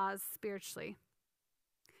lost cause spiritually.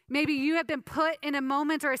 Maybe you have been put in a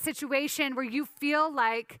moment or a situation where you feel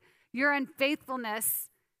like your unfaithfulness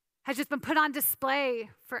has just been put on display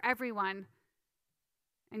for everyone.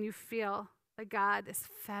 And you feel like God is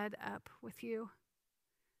fed up with you.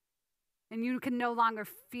 And you can no longer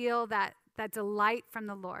feel that delight from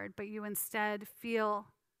the Lord, but you instead feel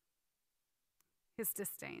his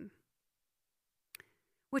disdain.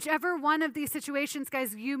 Whichever one of these situations,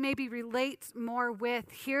 guys, you maybe relate more with,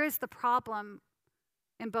 here is the problem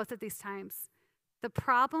in both of these times. The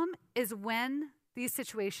problem is when these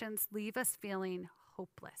situations leave us feeling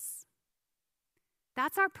hopeless.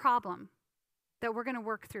 That's our problem that we're going to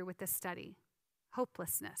work through with this study,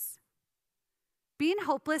 hopelessness. Being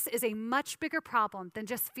hopeless is a much bigger problem than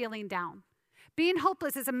just feeling down. Being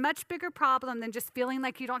hopeless is a much bigger problem than just feeling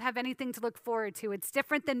like you don't have anything to look forward to. It's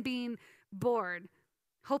different than being bored.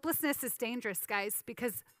 Hopelessness is dangerous, guys,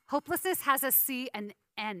 because hopelessness has us see an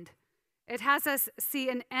end. It has us see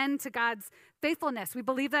an end to God's faithfulness. We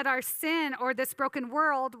believe that our sin or this broken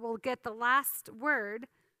world will get the last word,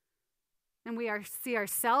 and we see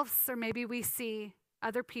ourselves, or maybe we see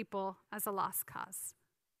other people as a lost cause.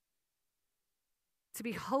 To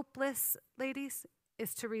be hopeless, ladies,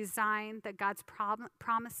 is to resign that God's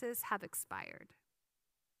promises have expired.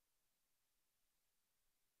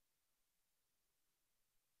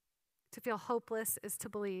 To feel hopeless is to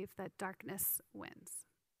believe that darkness wins.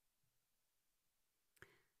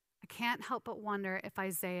 I can't help but wonder if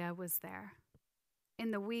Isaiah was there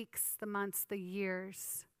in the weeks, the months, the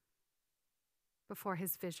years before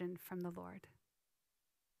his vision from the Lord.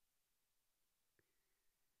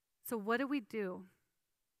 So what do we do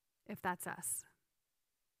if that's us?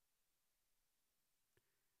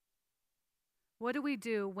 What do we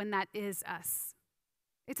do when that is us?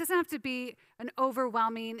 It doesn't have to be an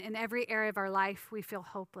overwhelming, in every area of our life we feel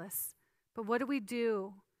hopeless. But what do we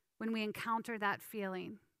do when we encounter that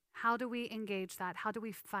feeling? How do we engage that? How do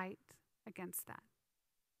we fight against that?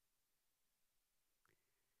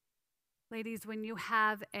 Ladies, when you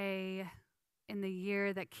have in the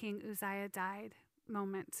year that King Uzziah died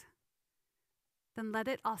moment, then let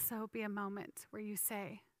it also be a moment where you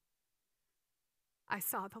say, I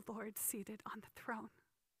saw the Lord seated on the throne.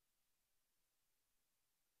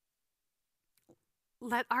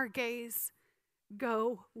 Let our gaze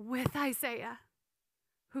go with Isaiah,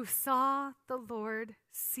 who saw the Lord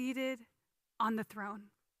seated on the throne.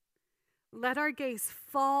 Let our gaze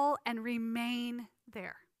fall and remain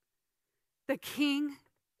there. The King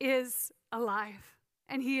is alive,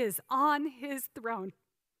 and he is on his throne.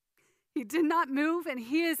 He did not move, and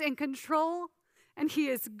he is in control, and he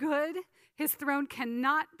is good. His throne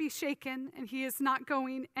cannot be shaken, and he is not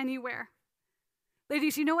going anywhere.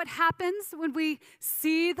 Ladies, you know what happens when we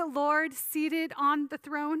see the Lord seated on the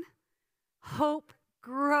throne? Hope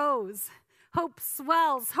grows. Hope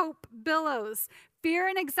swells. Hope billows. Fear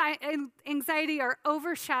and anxiety are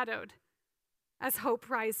overshadowed as hope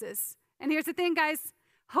rises. And here's the thing, guys.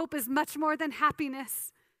 Hope is much more than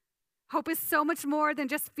happiness. Hope is so much more than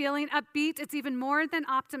just feeling upbeat. It's even more than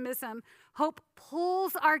optimism. Hope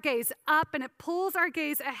pulls our gaze up, and it pulls our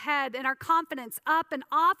gaze ahead and our confidence up and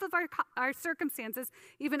off of our circumstances,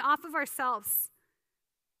 even off of ourselves.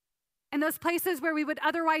 In those places where we would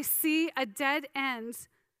otherwise see a dead end,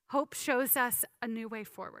 hope shows us a new way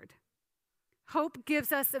forward. Hope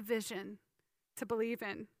gives us a vision to believe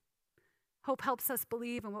in. Hope helps us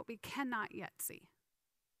believe in what we cannot yet see.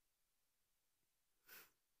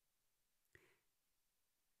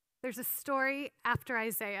 There's a story after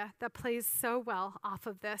Isaiah that plays so well off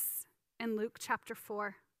of this in Luke chapter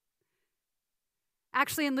 4.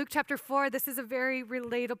 Actually, in Luke chapter 4, this is a very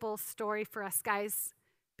relatable story for us, guys,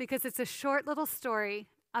 because it's a short little story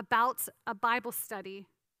about a Bible study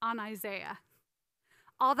on Isaiah.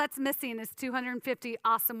 All that's missing is 250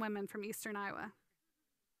 awesome women from Eastern Iowa.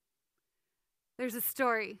 There's a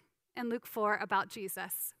story in Luke 4 about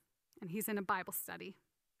Jesus, and he's in a Bible study.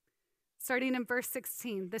 Starting in verse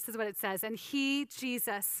 16, this is what it says. And he,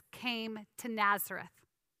 Jesus, came to Nazareth,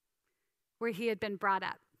 where he had been brought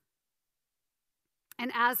up.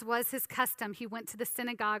 And as was his custom, he went to the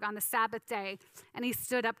synagogue on the Sabbath day, and he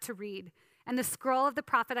stood up to read. And the scroll of the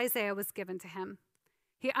prophet Isaiah was given to him.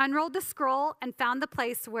 He unrolled the scroll and found the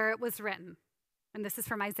place where it was written. And this is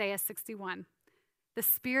from Isaiah 61. The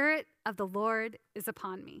Spirit of the Lord is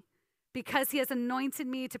upon me, because he has anointed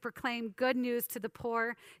me to proclaim good news to the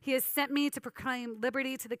poor. He has sent me to proclaim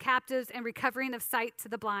liberty to the captives and recovering of sight to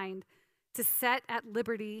the blind, to set at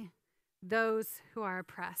liberty those who are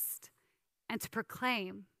oppressed, and to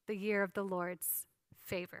proclaim the year of the Lord's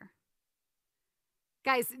favor.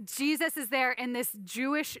 Guys, Jesus is there in this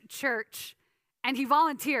Jewish church, and he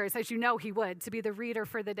volunteers, as you know he would, to be the reader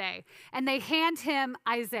for the day. And they hand him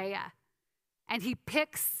Isaiah, and he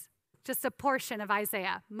picks just a portion of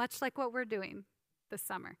Isaiah, much like what we're doing this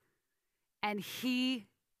summer. And he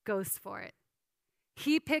goes for it.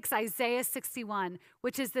 He picks Isaiah 61,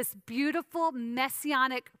 which is this beautiful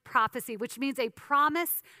messianic prophecy, which means a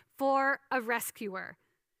promise for a rescuer.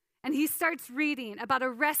 And he starts reading about a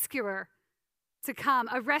rescuer to come,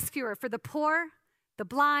 a rescuer for the poor, the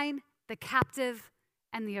blind, the captive,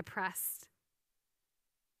 and the oppressed.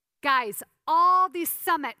 Guys, all these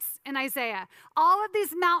summits in Isaiah, all of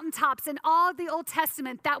these mountaintops in all of the Old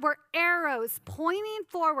Testament that were arrows pointing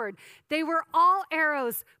forward, they were all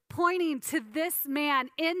arrows pointing to this man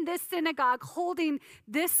in this synagogue holding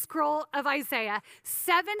this scroll of Isaiah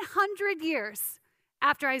 700 years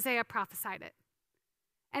after Isaiah prophesied it.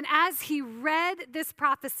 And as he read this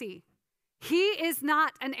prophecy, he is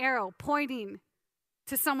not an arrow pointing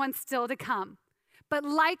to someone still to come, But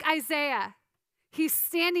like Isaiah, he's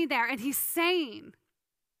standing there and he's saying,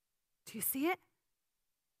 do you see it?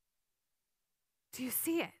 Do you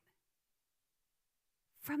see it?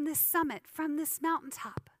 From this summit, from this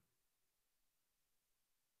mountaintop.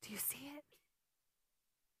 Do you see it?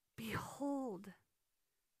 Behold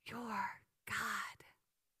your God.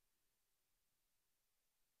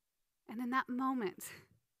 And in that moment,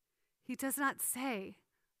 he does not say,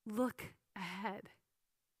 look ahead.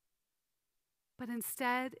 But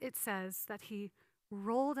instead, it says that he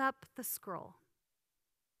rolled up the scroll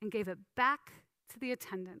and gave it back to the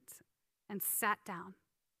attendant and sat down.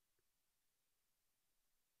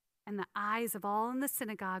 And the eyes of all in the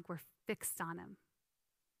synagogue were fixed on him.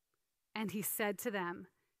 And he said to them,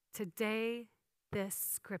 today this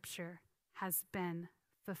scripture has been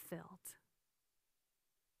fulfilled.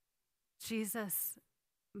 Jesus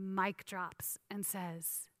mic drops and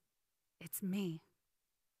says, it's me.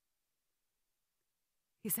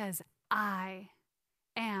 He says, I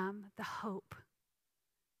am the hope.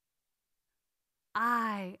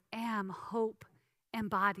 I am hope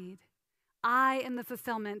embodied. I am the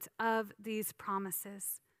fulfillment of these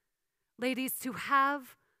promises. Ladies, to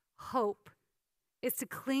have hope is to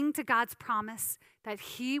cling to God's promise that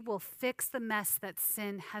he will fix the mess that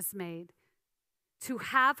sin has made. To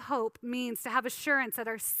have hope means to have assurance that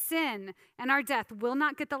our sin and our death will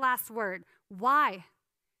not get the last word. Why?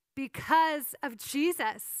 Because of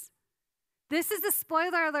Jesus. This is the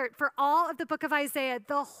spoiler alert for all of the book of Isaiah.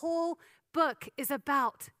 The whole book is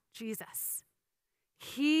about Jesus.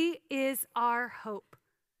 He is our hope.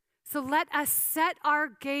 So let us set our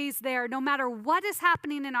gaze there no matter what is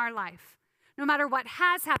happening in our life, no matter what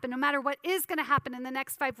has happened, no matter what is going to happen in the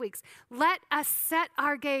next 5 weeks. Let us set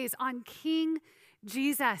our gaze on King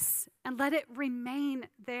Jesus and let it remain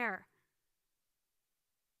there.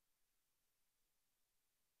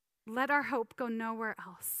 Let our hope go nowhere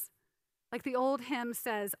else. Like the old hymn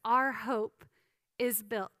says, our hope is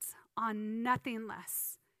built on nothing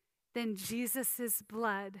less than Jesus'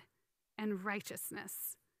 blood and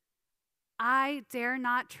righteousness. I dare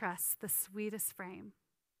not trust the sweetest frame,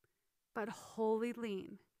 but wholly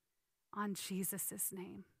lean on Jesus'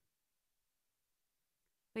 name.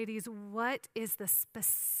 Ladies, what is the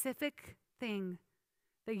specific thing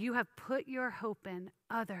that you have put your hope in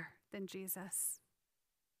other than Jesus?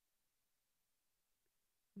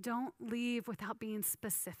 Don't leave without being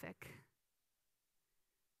specific.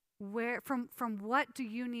 From what do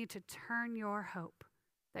you need to turn your hope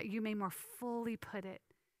that you may more fully put it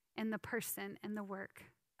in the person and the work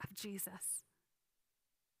of Jesus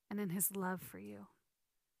and in his love for you?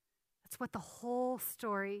 That's what the whole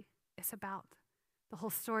story is about. The whole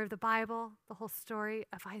story of the Bible, the whole story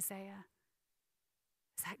of Isaiah,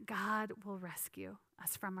 is that God will rescue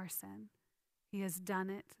us from our sin. He has done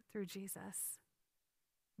it through Jesus.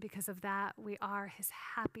 Because of that, we are his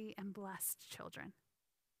happy and blessed children.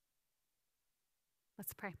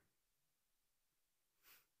 Let's pray.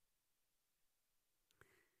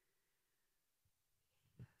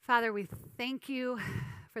 Father, we thank you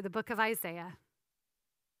for the book of Isaiah.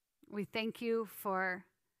 We thank you for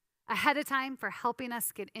ahead of time for helping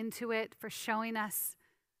us get into it, for showing us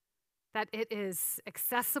that it is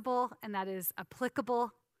accessible and that is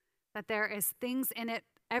applicable, that there is things in it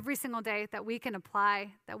every single day that we can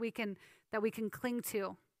apply, that we can cling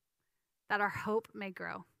to, that our hope may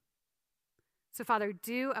grow. So, Father,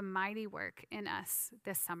 do a mighty work in us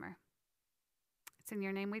this summer. It's in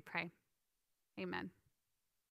your name we pray. Amen.